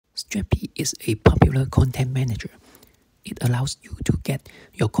Strapi is a popular content manager. It allows you to get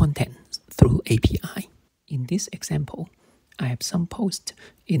your content through API. In this example, I have some posts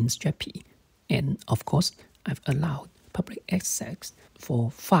in Strapi, and of course, I've allowed public access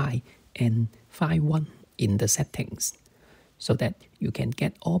for file and findOne in the settings, so that you can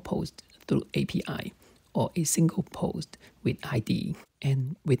get all posts through API or a single post with ID.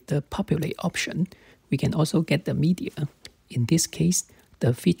 And with the populate option, we can also get the media, in this case,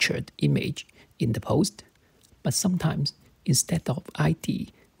 the featured image in the post. But sometimes, instead of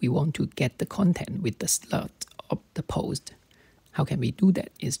ID, we want to get the content with the slug of the post. How can we do that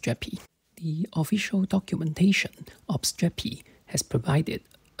in Strapi? The official documentation of Strapi has provided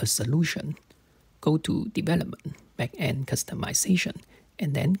a solution. Go to Development, Backend Customization,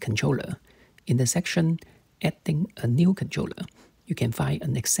 and then Controller. In the section Adding a New Controller, you can find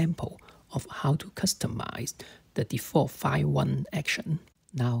an example of how to customize the default findOne action.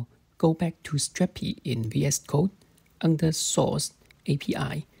 Now, go back to Strapi in VS Code. Under Source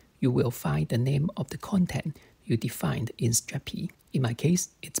API, you will find the name of the content you defined in Strapi. In my case,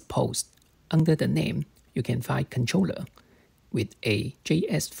 it's post. Under the name, you can find controller with a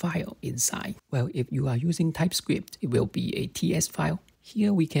JS file inside. Well, if you are using TypeScript, it will be a TS file.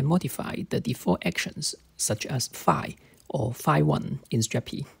 Here we can modify the default actions such as file or findOne in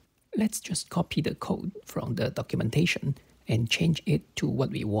Strapi. Let's just copy the code from the documentation and change it to what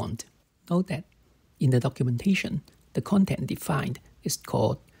we want. Note that in the documentation, the content defined is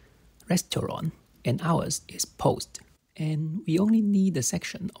called restaurant and ours is post. And we only need the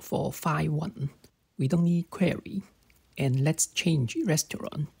section for findOne. We don't need query. And let's change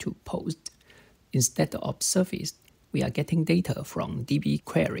restaurant to post. Instead of service, we are getting data from DB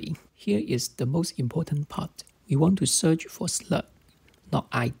query. Here is the most important part. We want to search for slug, not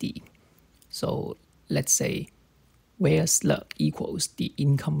ID. So let's say where slug equals the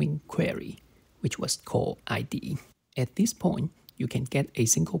incoming query, which was called ID. At this point, you can get a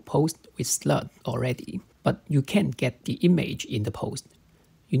single post with slug already, but you can't get the image in the post.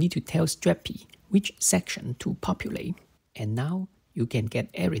 You need to tell Strapi which section to populate, and now you can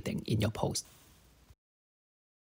get everything in your post.